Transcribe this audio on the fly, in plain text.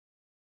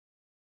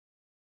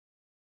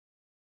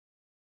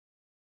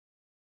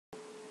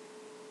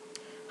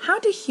How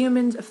do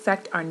humans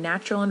affect our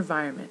natural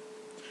environment?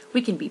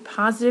 We can be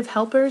positive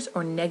helpers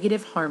or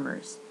negative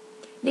harmers.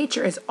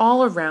 Nature is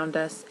all around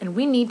us, and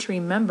we need to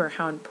remember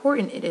how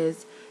important it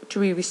is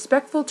to be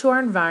respectful to our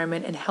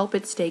environment and help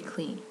it stay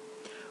clean.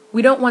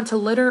 We don't want to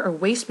litter or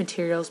waste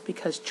materials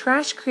because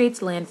trash creates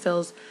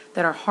landfills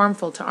that are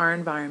harmful to our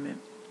environment.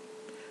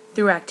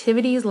 Through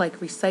activities like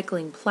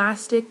recycling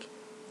plastic,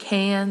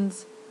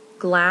 cans,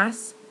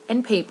 glass,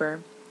 and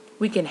paper,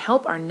 we can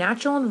help our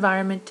natural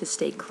environment to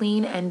stay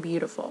clean and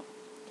beautiful.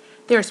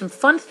 There are some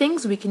fun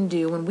things we can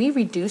do when we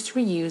reduce,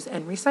 reuse,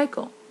 and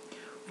recycle.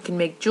 We can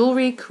make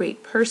jewelry,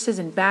 create purses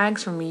and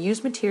bags from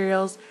reused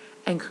materials,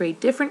 and create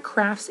different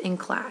crafts in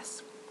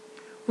class.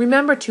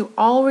 Remember to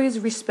always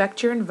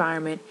respect your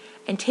environment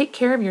and take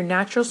care of your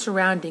natural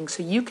surroundings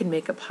so you can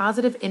make a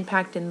positive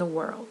impact in the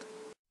world.